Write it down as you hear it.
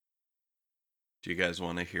Do you guys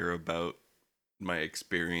want to hear about my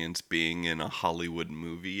experience being in a Hollywood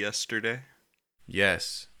movie yesterday?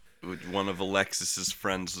 Yes. One of Alexis's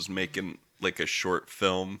friends was making like a short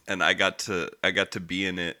film, and I got to be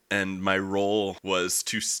in it, and my role was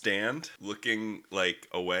to stand looking like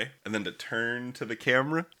away and then to turn to the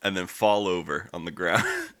camera and then fall over on the ground.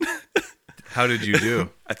 How did you do?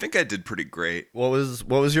 I think I did pretty great. What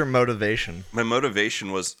was your motivation? My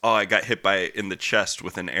motivation was, I got hit in the chest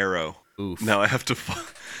with an arrow. Oof. Now I have to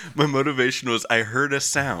my motivation was I heard a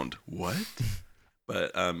sound. What?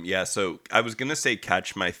 But yeah, so I was gonna say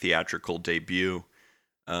catch my theatrical debut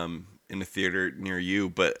in a theater near you,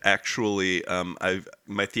 but actually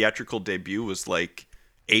my theatrical debut was like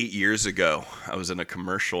 8 years ago. I was in a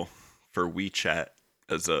commercial for WeChat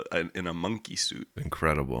in a monkey suit.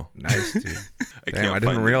 Incredible. Nice, dude. I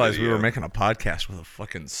didn't realize we were making a podcast with a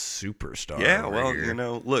fucking superstar. Yeah, over well, here.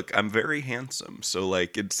 look, I'm very handsome, so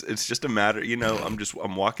like it's just a matter,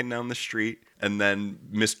 I'm walking down the street, and then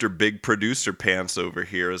Mr. Big Producer Pants over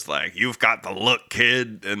here is like, "You've got the look,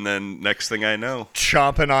 kid," and then next thing I know,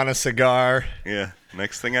 Chomping on a cigar. yeah,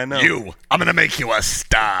 next thing I know, I'm gonna make you a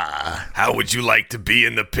star. How would you like to be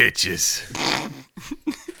in the pitches?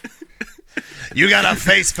 You got a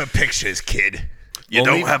face for pictures, kid. you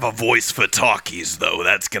don't have a voice for talkies though.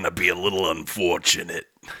 That's gonna be a little unfortunate.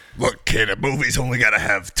 Look, kid, a movie's only gotta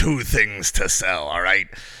have two things to sell, all right?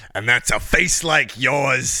 And that's a face like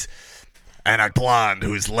yours and a blonde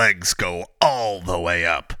whose legs go all the way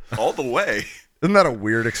up. All the way, Isn't that a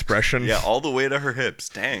weird expression? yeah, all the way to her hips.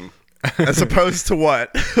 Dang. As opposed to what?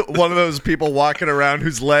 One of those people walking around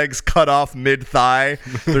whose legs cut off mid-thigh.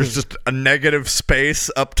 There's just a negative space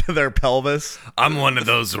up to their pelvis. I'm one of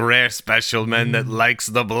those rare special men that likes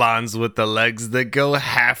the blondes with the legs that go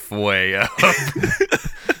halfway up.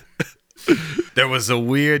 There was a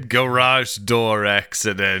weird garage door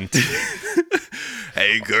accident.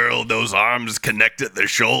 Hey girl, those arms connect at the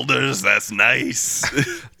shoulders. That's nice.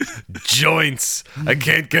 Joints. I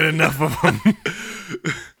can't get enough of them.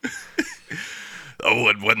 Oh,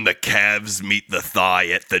 and when the calves meet the thigh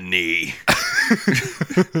at the knee,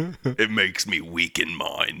 it makes me weak in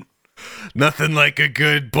mine. Nothing like a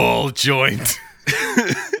good ball joint.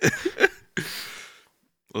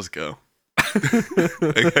 Let's go.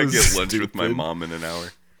 I gotta get lunch with my mom in an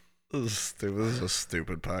hour. This is stupid. This is a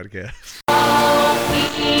stupid podcast.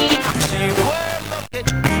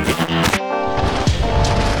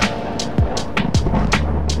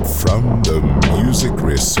 From the Music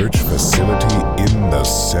Research Facility in the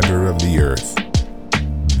center of the earth,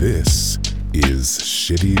 this is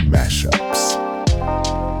Shitty Mashups.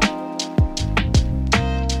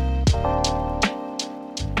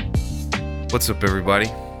 What's up, everybody?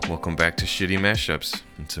 Welcome back to Shitty Mashups.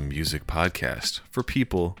 It's a music podcast for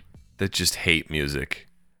people that just hate music.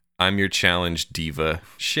 I'm your challenge diva,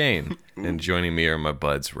 Shane, and joining me are my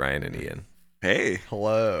buds, Ryan and Ian. Hey,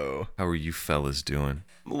 Hello. How are you fellas doing?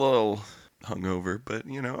 I'm a little hungover, but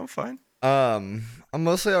I'm fine. I'm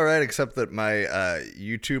mostly all right, except that my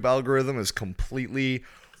YouTube algorithm is completely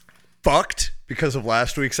fucked because of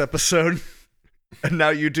last week's episode. And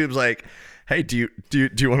now YouTube's like, "Hey, do you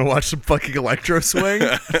want to watch some fucking electro swing?"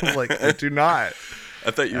 I'm like, "I do not."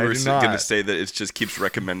 I thought you I were do going to not. say that it just keeps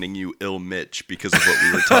recommending you Ill Mitch because of what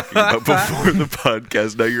we were talking about before the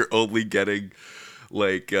podcast. Now you're only getting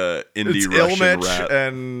like indie It's Russian Ilmitch rap.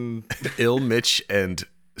 and Ill Mitch and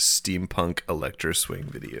steampunk electro swing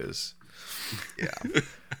videos. yeah.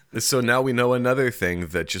 So now we know another thing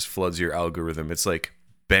that just floods your algorithm. It's like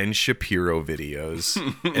Ben Shapiro videos.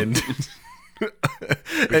 And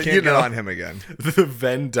We can't get on him again. the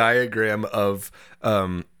Venn diagram of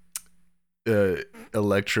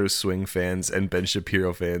electro swing fans and Ben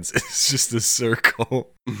Shapiro fans is just a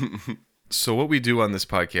circle. So what we do on this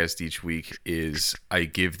podcast each week is I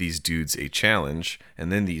give these dudes a challenge, and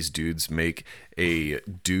then these dudes make a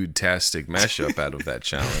dude-tastic mashup out of that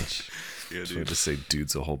challenge. Yeah, So I dude. just say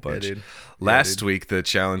dudes a whole bunch. dude. Last week, the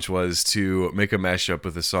challenge was to make a mashup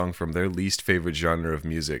with a song from their least favorite genre of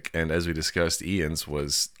music. And as we discussed, Ian's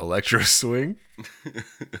was electro swing.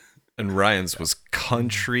 And Ryan's was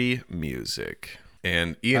country music.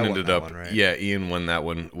 And Ian I won ended that up, one, right? yeah, Ian won that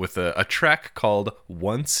one with a track called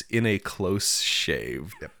Once in a Close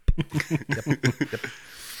Shave. Yep.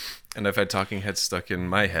 And I've had Talking Heads stuck in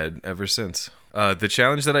my head ever since. The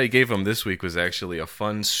challenge that I gave him this week was actually a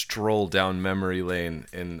fun stroll down memory lane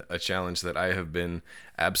in a challenge that I have been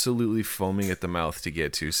absolutely foaming at the mouth to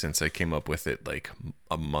get to since I came up with it like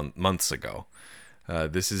months ago.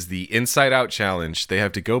 This is the Inside Out Challenge. They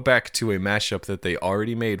have to go back to a mashup that they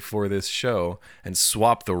already made for this show and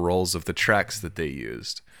swap the roles of the tracks that they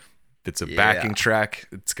used. If it's a backing track,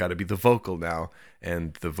 it's got to be the vocal now.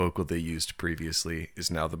 And the vocal they used previously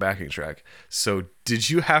is now the backing track. So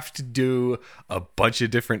did you have to do a bunch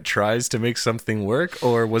of different tries to make something work?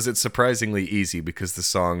 Or was it surprisingly easy because the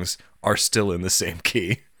songs are still in the same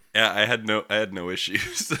key? Yeah, I had no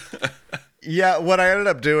issues. Yeah, what I ended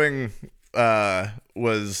up doing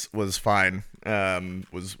was fine.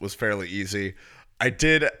 Was fairly easy. I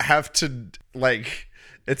did have to, like,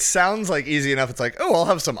 it sounds like easy enough. It's like, oh, I'll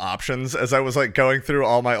have some options. As I was like going through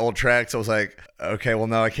all my old tracks, I was like, okay, well,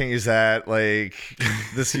 no, I can't use that. Like,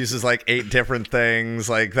 this uses like 8 different things.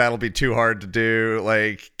 Like, that'll be too hard to do.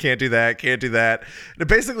 Like, can't do that. Can't do that. And it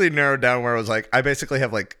basically narrowed down where I was like, I basically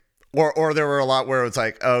have like, or there were a lot where it was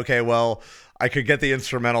like, oh, okay, well, I could get the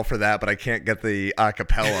instrumental for that, but I can't get the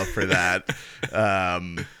acapella for that.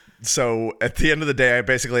 So at the end of the day, I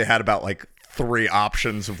basically had about like 3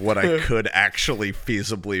 options of what I could actually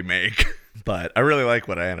feasibly make. But I really like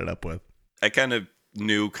what I ended up with. I kind of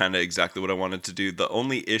knew exactly what I wanted to do. The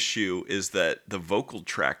only issue is that the vocal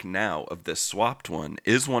track now of this swapped one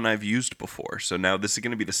is one I've used before. So now this is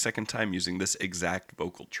going to be the second time using this exact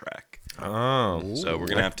vocal track. Oh. So we're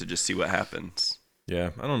going to have to just see what happens.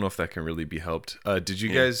 Yeah, I don't know if that can really be helped. Did you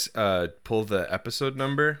guys pull the episode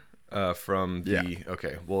number from the... Yeah.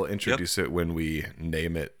 Okay, we'll introduce it when we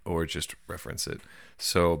name it or just reference it.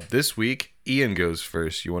 So this week, Ian goes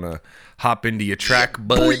first. You want to hop into your track,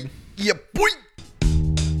 bud? Boy. Yeah, boy.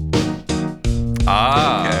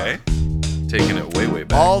 Ah. Okay. Taking it way, way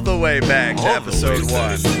back. All the way back to episode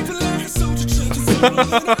 1.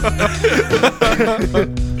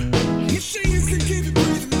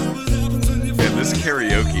 This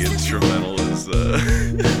karaoke instrumental is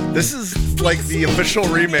This is like the official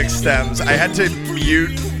remix stems. I had to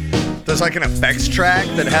mute. There's like an effects track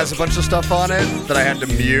that has a bunch of stuff on it that I had to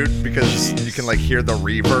mute because you can like hear the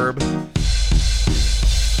reverb.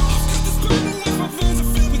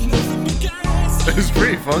 It's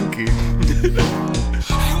pretty funky.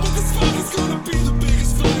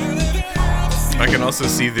 I can also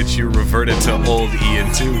see that you reverted to old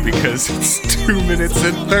Ian too because it's 2 minutes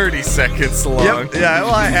and 30 seconds long. Yep. Yeah,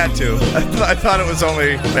 well, I had to. I thought it was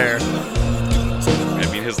only fair. I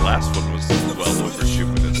mean, his last one was well over 2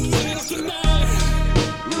 minutes.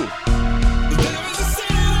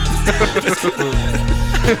 So.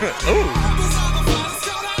 Ooh.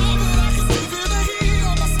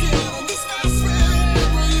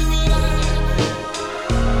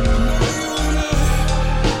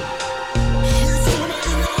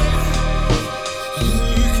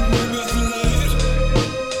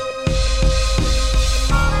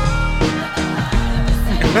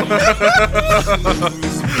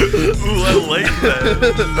 Ooh, I like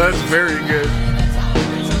that. That's very good.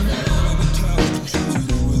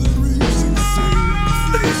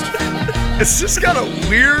 It's just got a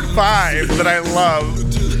weird vibe that I love.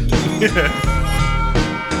 Yeah.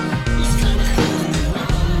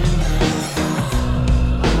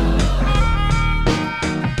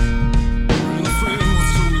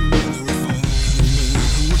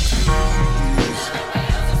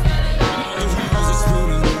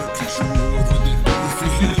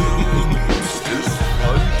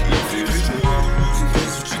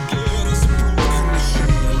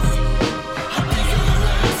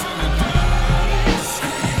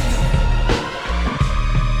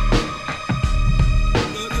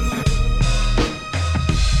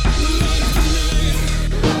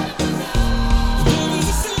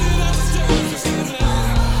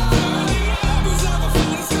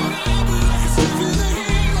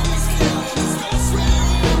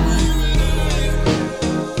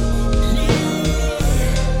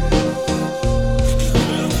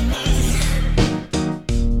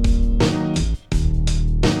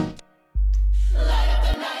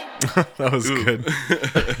 That was good.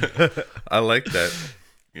 I like that.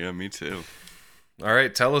 Yeah, me too. All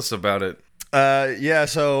right, tell us about it. Yeah,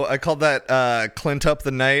 so I called that Clint Up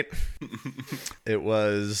the Night. It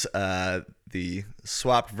was the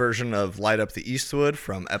swapped version of Light Up the Eastwood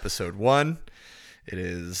from episode 1. It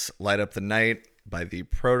is Light Up the Night by the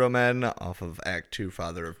Proto-Men off of Act 2,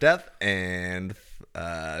 Father of Death, and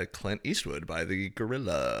Clint Eastwood by the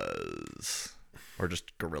Gorillas. Or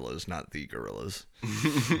just Gorillas, not the Gorillas.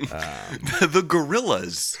 The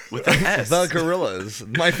Gorillas with an S. The Gorillas.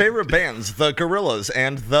 My favorite bands, The Gorillas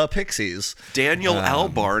and The Pixies. Daniel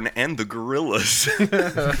Albarn and the Gorillas.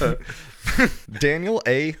 Daniel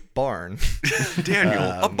A. Barn.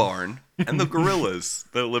 Daniel, a barn, and the Gorillas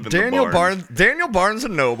that live in the barn. Daniel Barnes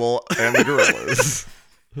and Noble and the Gorillas.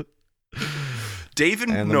 David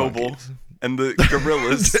and the Noble monkeys. and the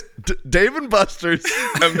Gorillas. Dave and Buster's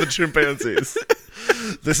and the chimpanzees.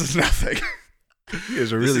 This is nothing. You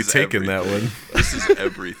guys are This really is taking that one. This is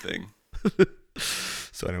everything.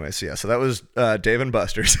 So anyway, so that was Dave and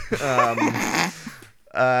Buster's.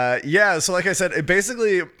 Yeah, so like I said, it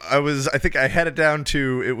basically I think I had it down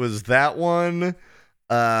to it was that one,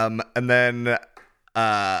 and then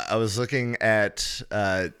I was looking at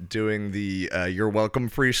doing the You're Welcome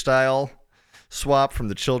freestyle swap from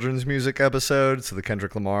the children's music episode, so the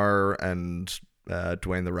Kendrick Lamar and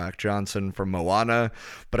Dwayne The Rock Johnson from Moana,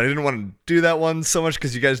 but I didn't want to do that one so much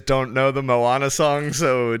because you guys don't know the Moana song,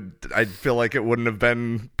 so I feel like it wouldn't have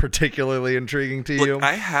been particularly intriguing to you. Look,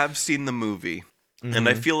 I have seen the movie, and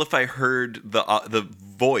I feel if I heard the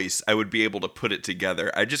voice, I would be able to put it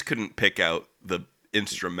together. I just couldn't pick out the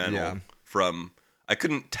instrumental from. I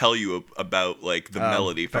couldn't tell you about like the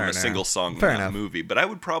melody from a single song in that movie, but I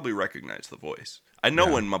would probably recognize the voice. I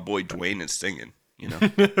know when my boy Dwayne is singing, you know.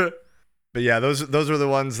 But yeah, those were the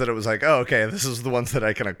ones that it was like, oh, okay, this is the ones that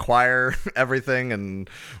I can acquire everything and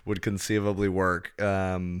would conceivably work.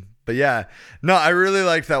 But yeah, no, I really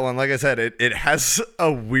liked that one. Like I said, it has a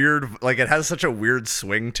weird, like it has such a weird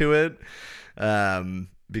swing to it,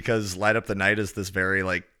 because Light Up the Night is this very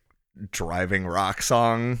like driving rock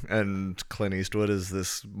song, and Clint Eastwood is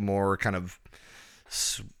this more kind of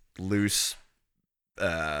loose,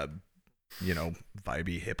 vibey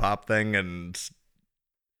hip hop thing, and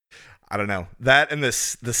I don't know. That and the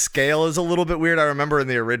scale is a little bit weird. I remember in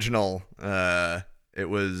the original, it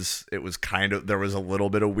was kind of, there was a little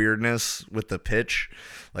bit of weirdness with the pitch.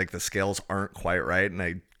 Like the scales aren't quite right, and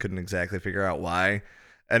I couldn't exactly figure out why.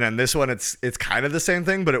 And then this one, it's kind of the same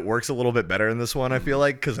thing, but it works a little bit better in this one, I feel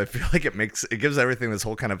like, because I feel like it gives everything this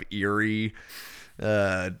whole kind of eerie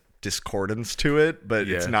discordance to it, but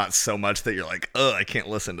it's not so much that you're like, oh, I can't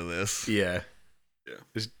listen to this. Yeah.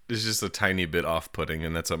 It's just a tiny bit off-putting,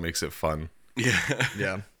 and that's what makes it fun.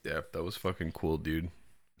 Yeah. That was fucking cool, dude.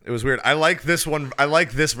 It was weird. I like this one. I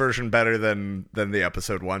like this version better than the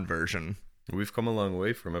episode 1 version. We've come a long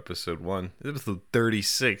way from episode 1. Episode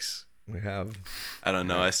 36. We have. I don't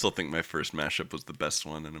know. I still think my first mashup was the best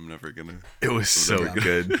one, and I'm never gonna. It was so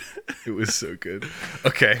good. It was so good.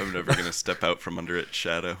 Okay. I'm never gonna step out from under its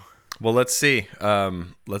shadow. Well, let's see.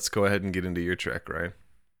 Let's go ahead and get into your track, Ryan.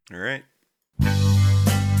 All right.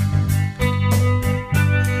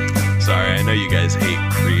 Sorry, I know you guys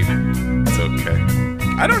hate Creep. It's okay.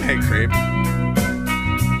 I don't hate Creep.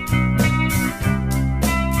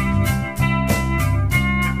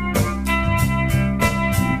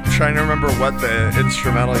 Trying to remember what the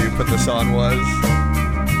instrumental you put this on was.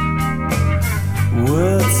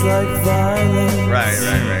 Words like violence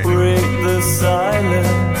Right. break the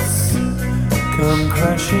silence, come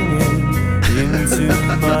crashing into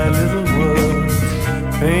my little world,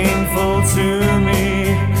 painful to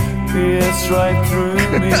me, pierce right through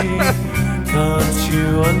me. Can't you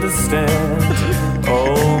understand?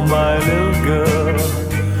 Oh, my little girl,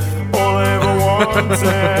 all I ever wanted.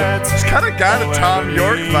 It's kind of got a Tom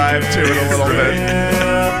York vibe to it a little bit.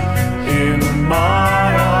 In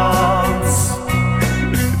my arms,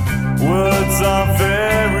 words are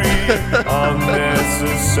very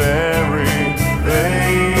unnecessary.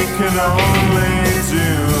 They can only do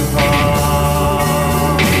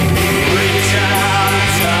harm. Reach out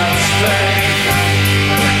and touch faith.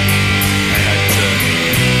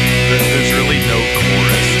 There's really no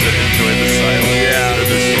chorus to enjoy the silence. Yeah. Or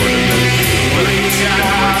this sort of is. But it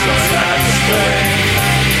works on. I have to pull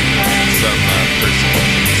in some personal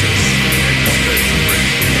Jesus and just to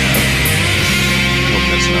bridge the gap. Hope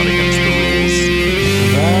that's not against the rules.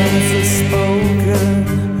 Vows are spoken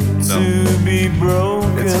to be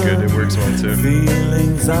broken. It's good. It works well, too.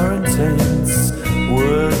 Feelings are intense.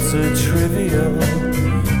 Words are trivial.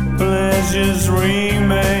 Pleasures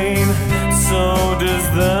remain. So does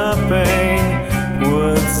the pain.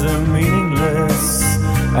 Words are meaningless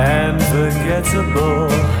and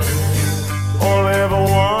forgettable. All I ever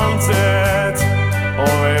wanted,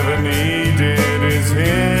 all I ever needed is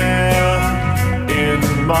here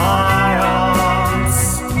in my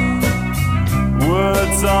arms.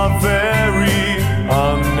 Words are very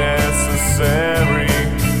unnecessary.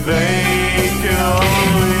 They can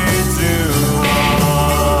only do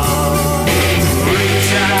harm.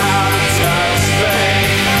 Reach out and touch faith.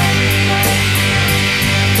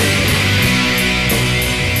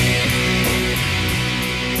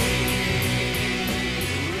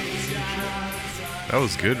 That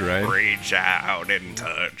was good, Ryan. Reach out and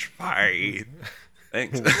touch faith.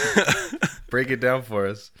 Thanks. Break it down for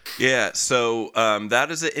us. Yeah, so that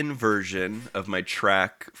is an inversion of my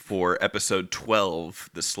track for episode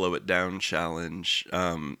 12, the Slow It Down Challenge.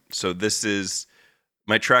 So this is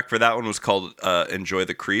My track for that one was called Enjoy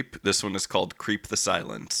the Creep. This one is called Creep the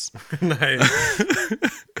Silence. Nice.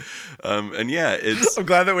 And yeah, it's. I'm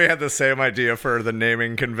glad that we had the same idea for the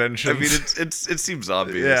naming convention. I mean, it seems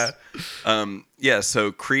obvious. Yeah.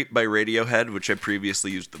 So Creep by Radiohead, which I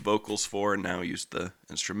previously used the vocals for, and now used the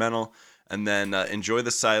instrumental. And then Enjoy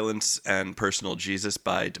the Silence and Personal Jesus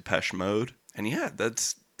by Depeche Mode. And yeah,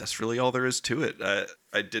 that's really all there is to it.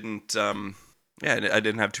 I didn't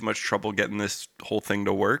have too much trouble getting this whole thing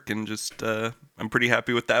to work, and just I'm pretty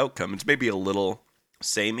happy with the outcome. It's maybe a little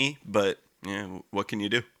samey, but yeah, what can you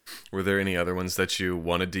do? Were there any other ones that you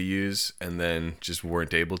wanted to use and then just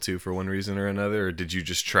weren't able to for one reason or another? Or did you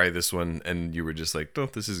just try this one and you were just like, oh,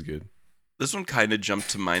 this is good? This one kind of jumped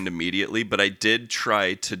to mind immediately, but I did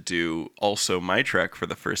try to do also my track for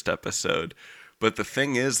the first episode. But the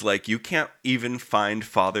thing is, like, you can't even find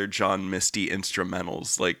Father John Misty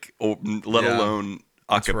instrumentals, like, let alone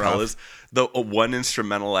acapellas. The one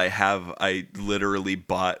instrumental I have, I literally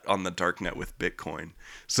bought on the darknet with Bitcoin.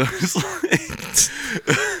 So it's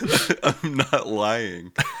like, I'm not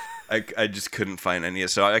lying. I just couldn't find any.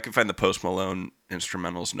 So I could find the Post Malone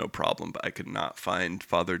instrumentals, no problem, but I could not find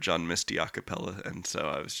Father John Misty acapella. And so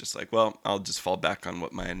I was just like, well, I'll just fall back on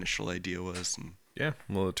what my initial idea was. And Yeah,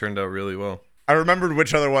 well, it turned out really well. I remembered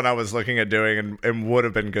which other one I was looking at doing and would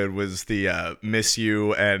have been good was the Miss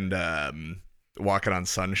You and Walking on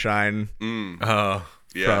Sunshine Oh,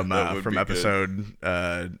 yeah, that would from be episode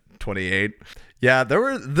 28. Yeah, there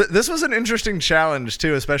were. This was an interesting challenge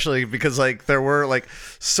too, especially because like there were like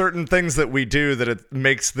certain things that we do that it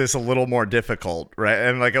makes this a little more difficult, right?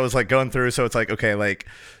 And like I was like going through, so it's like okay, like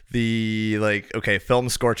the film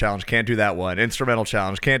score challenge, can't do that one. Instrumental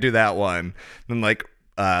challenge, can't do that one. Then the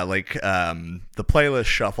playlist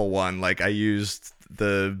shuffle one, like I used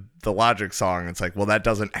the Logic song. It's like, well, that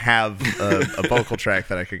doesn't have a vocal track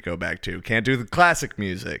that I could go back to. Can't do the classic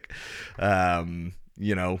music. I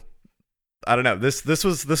don't know. This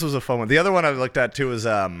was a fun one. The other one I looked at too was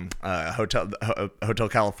Hotel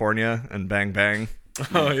California and Bang Bang.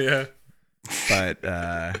 oh yeah.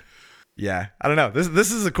 But yeah, I don't know.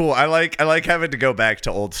 This is a cool. I like having to go back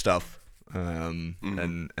to old stuff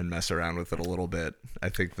and mess around with it a little bit. I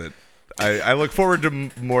think that I look forward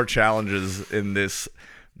to more challenges in this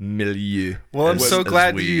milieu. Well, I'm so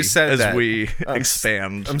glad that you said that. As we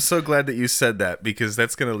expand. I'm so glad that you said that because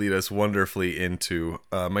that's going to lead us wonderfully into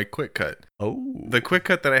my quick cut. Oh. The quick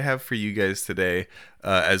cut that I have for you guys today,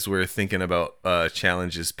 as we're thinking about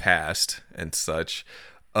challenges past and such,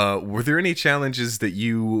 were there any challenges that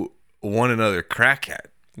you want another crack at?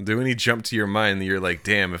 Do any jump to your mind that you're like,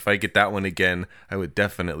 damn, if I get that one again, I would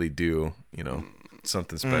definitely do,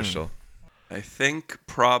 something special? I think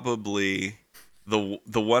probably the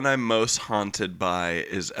one I'm most haunted by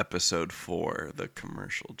is episode 4, the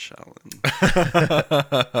commercial challenge.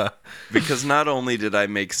 Because not only did I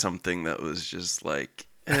make something that was just like,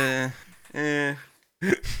 but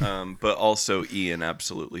also Ian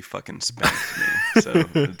absolutely fucking spanked me. So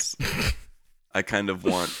I kind of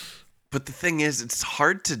want, but the thing is, it's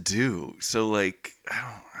hard to do. So like,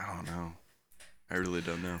 I don't know. I really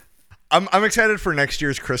don't know. I'm excited for next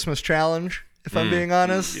year's Christmas challenge, if I'm being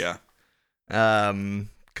honest. Yeah.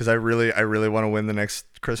 Because I really want to win the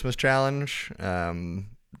next Christmas challenge,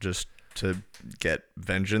 just to get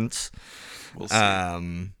vengeance. We'll see.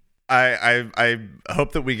 I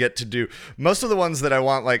hope that we get to do most of the ones that I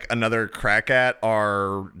want like another crack at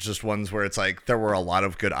are just ones where it's like there were a lot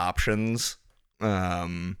of good options,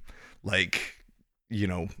 like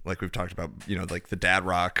we've talked about, like the dad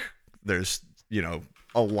rock. There's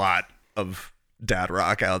a lot of dad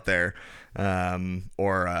rock out there.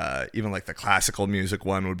 Or even like the classical music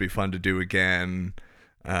one would be fun to do again,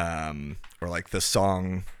 or like the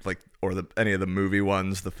song, like or any of the movie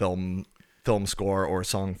ones, the film score or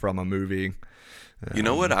song from a movie. You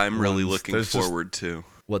know what I'm really looking forward to?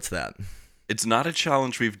 What's that? It's not a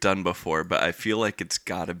challenge we've done before, but I feel like it's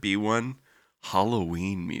got to be one.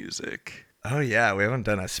 Halloween music. Oh yeah, we haven't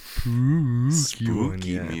done a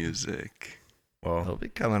spooky music. Well, it'll be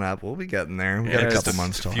coming up. We'll be getting there. We got a couple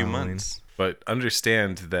months till Halloween. Months. But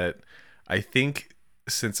understand that I think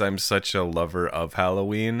since I'm such a lover of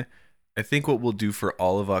Halloween, I think what we'll do for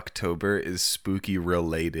all of October is spooky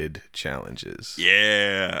related challenges.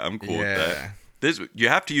 Yeah, I'm cool with that. You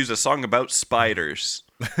have to use a song about spiders.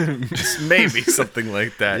 Maybe something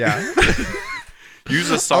like that. Yeah. Use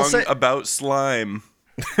a song about slime.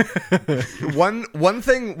 One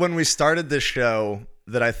thing when we started this show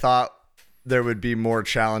that I thought there would be more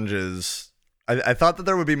challenges. I thought that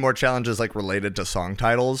there would be more challenges like related to song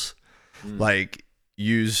titles. Like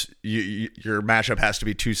your mashup has to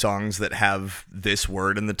be 2 songs that have this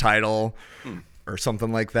word in the title. or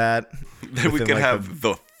something like that. Then we Within, could like, have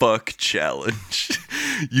the fuck challenge.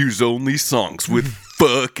 Use only songs with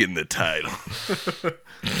fuck in the title.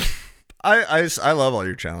 I love all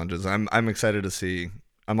your challenges. I'm excited to see.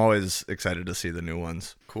 I'm always excited to see the new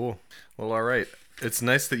ones. Cool. Well, all right. It's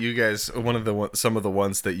nice that you guys, some of the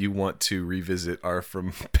ones that you want to revisit are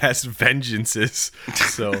from past vengeances.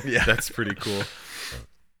 So Yeah. that's pretty cool.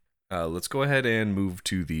 Let's go ahead and move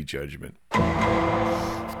to the judgment.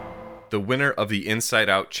 The winner of the Inside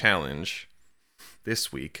Out challenge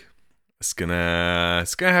this week is gonna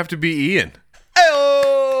have to be Ian.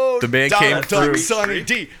 Oh, The man came through. Sonny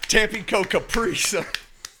D, Tampico Caprice.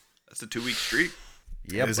 That's a 2-week streak.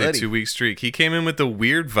 Yeah, It is a 2-week streak. He came in with the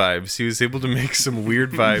weird vibes. He was able to make some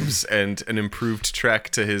weird vibes and an improved track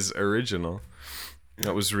to his original.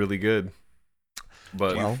 That was really good.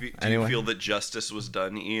 But Well, Do you anyway. feel that justice was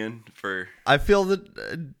done, Ian? I feel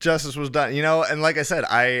that justice was done. You know, and like I said,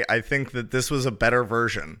 I think that this was a better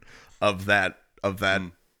version of that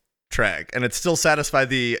track, and it still satisfied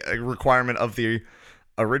the requirement of the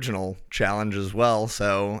original challenge as well.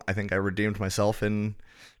 So I think I redeemed myself in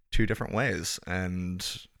 2 different ways, and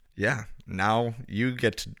yeah, now you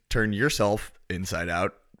get to turn yourself inside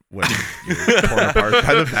out when you're torn apart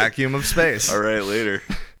by the vacuum of space. All right, later.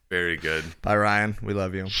 very good. Bye, Ryan. We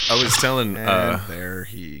love you. I was telling And there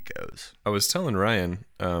he goes. Ryan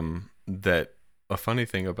that a funny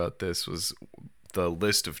thing about this was the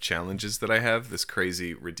list of challenges that I have, this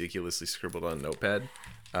crazy, ridiculously scribbled on notepad.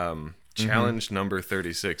 Challenge number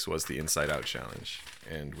 36 was the Inside Out challenge,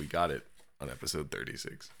 and we got it on episode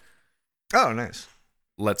 36. Oh, nice.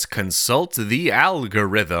 Let's consult the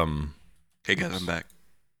algorithm. Hey guys, I'm back.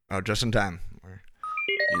 Oh, just in time.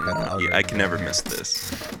 You know, yeah, I can never miss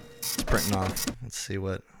this. It's printing off. Let's see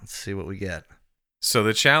what we get. So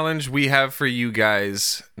the challenge we have for you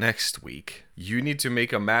guys next week, you need to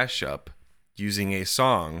make a mashup using a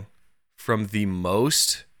song from the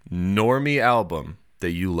most normie album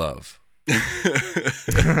that you love.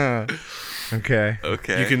 Okay.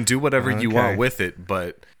 Okay. You can do whatever you want Okay. with it,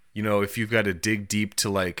 but you know, if you've got to dig deep to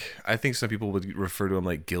like, I think some people would refer to them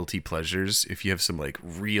like guilty pleasures. If you have some like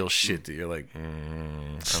real shit that you're like,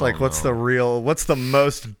 It's like, what's the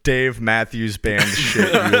most Dave Matthews Band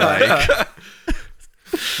shit you like?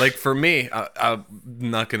 like for me, I'm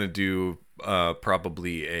not gonna do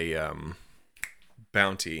probably a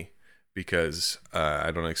bounty because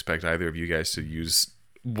I don't expect either of you guys to use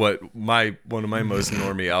one of my most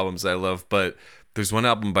normie albums I love. But there's one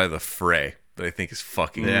album by The Fray that I think is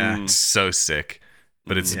fucking so sick,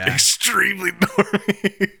 but it's Yeah. extremely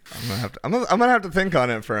normie. I'm gonna have to think on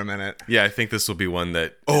it for a minute. Yeah, I think this will be one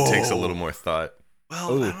that it takes a little more thought.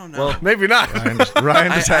 well, I don't know. Well, maybe not. Ryan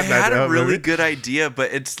just I had that. had a really movie. good idea,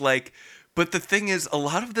 but it's like, but the thing is, a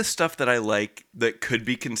lot of the stuff that I like that could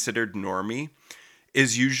be considered normie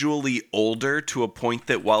is usually older to a point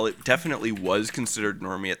that while it definitely was considered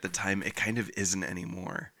normie at the time, it kind of isn't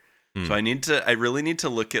anymore. So I really need to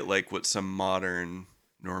look at like what some modern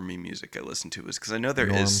normie music I listen to is, because I know there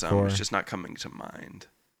is some, Normcore. it's just not coming to mind.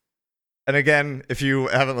 And again, if you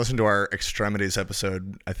haven't listened to our Extremities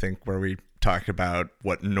episode, I think where we talked about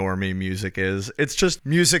what normie music is, it's just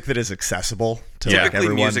music that is accessible to like Typically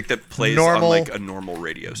everyone. music that plays Normal, on like a normal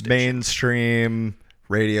radio station. mainstream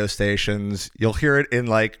radio stations. You'll hear it in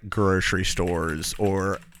like grocery stores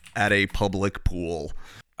or at a public pool.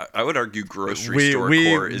 I would argue grocery We- store we-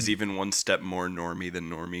 core is even one step more normie than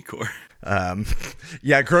normie core.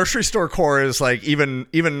 Yeah, grocery store core is like even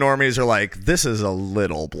normies are like, this is a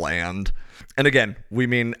little bland. And again, we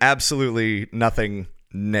mean absolutely nothing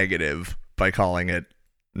negative by calling it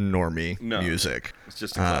normie music. It's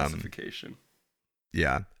just a classification.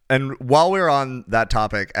 Yeah. And while we're on that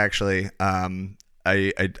topic, actually,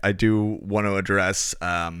 I do want to address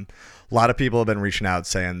a lot of people have been reaching out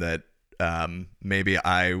saying that maybe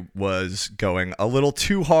I was going a little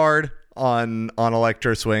too hard on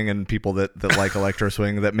Electro Swing and people that like Electro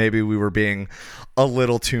Swing, that maybe we were being a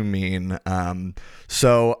little too mean.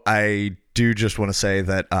 So I do just want to say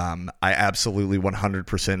that I absolutely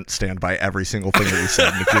 100% stand by every single thing that we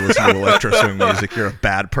said. And if you listen to Electro Swing music, you're a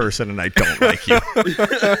bad person and I don't like you.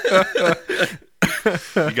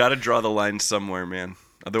 You got to draw the line somewhere, man.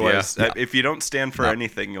 Otherwise, Yeah. if you don't stand for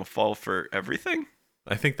anything, you'll fall for everything.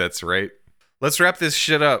 I think that's right. Let's wrap this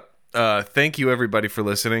shit up. Thank you, everybody, for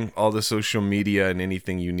listening. All the social media and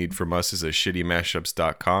anything you need from us is at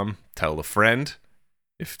shittymashups.com. Tell a friend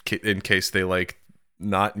in case they like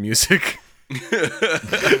not music. Want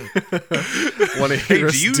to Hey, hear do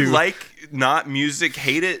us you like not music?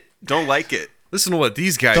 Hate it? Don't like it? Listen to what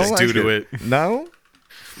these guys Don't do like to it. No?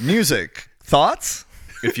 Music. Thoughts?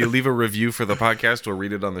 If you leave a review for the podcast, we'll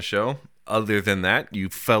read it on the show. other than that, you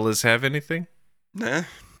fellas have anything? Nah,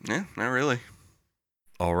 not really.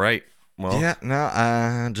 All right. Well, Yeah,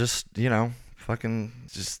 no, just, fucking,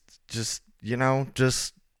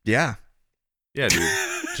 yeah. yeah, dude.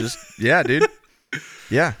 Just, yeah, dude.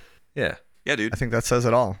 Yeah, Yeah. Yeah, dude. I think that says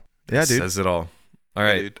it all. Yeah, dude. Says it all. All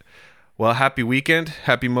right. dude. Well, happy weekend.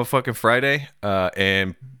 Happy motherfucking Friday.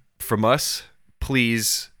 And from us,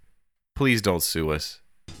 please don't sue us.